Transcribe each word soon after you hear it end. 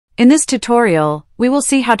In this tutorial, we will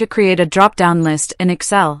see how to create a drop-down list in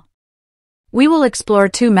Excel. We will explore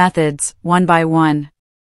two methods, one by one.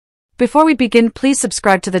 Before we begin, please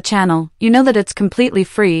subscribe to the channel. You know that it's completely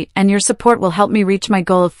free, and your support will help me reach my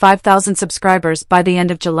goal of 5,000 subscribers by the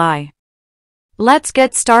end of July. Let's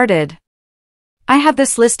get started. I have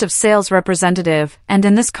this list of sales representative, and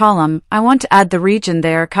in this column, I want to add the region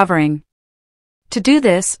they are covering. To do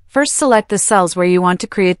this, first select the cells where you want to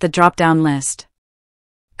create the drop-down list.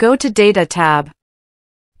 Go to Data tab.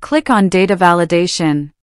 Click on Data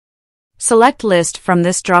Validation. Select List from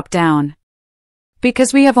this drop-down.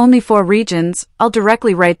 Because we have only 4 regions, I'll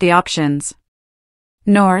directly write the options.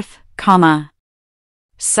 North,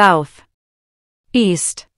 South,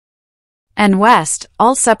 East, and West,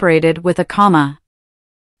 all separated with a comma.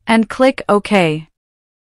 And click OK.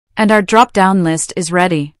 And our drop-down list is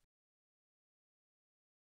ready.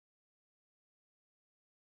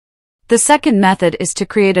 The second method is to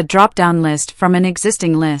create a drop-down list from an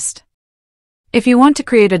existing list. If you want to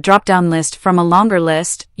create a drop-down list from a longer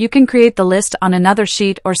list, you can create the list on another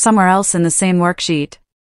sheet or somewhere else in the same worksheet.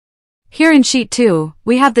 Here in Sheet 2,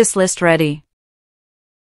 we have this list ready.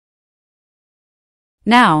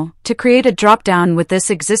 Now, to create a drop-down with this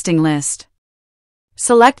existing list,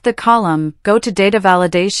 select the column, go to Data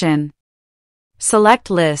Validation. Select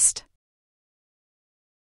List.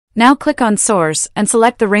 Now click on Source and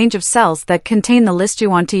select the range of cells that contain the list you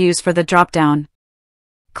want to use for the drop-down.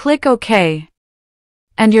 Click OK.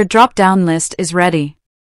 And your drop-down list is ready.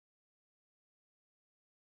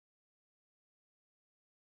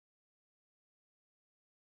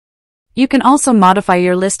 You can also modify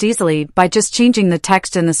your list easily by just changing the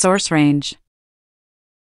text in the source range.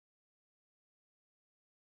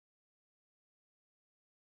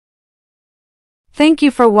 Thank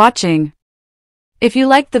you for watching. If you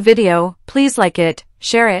liked the video, please like it,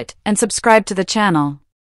 share it, and subscribe to the channel.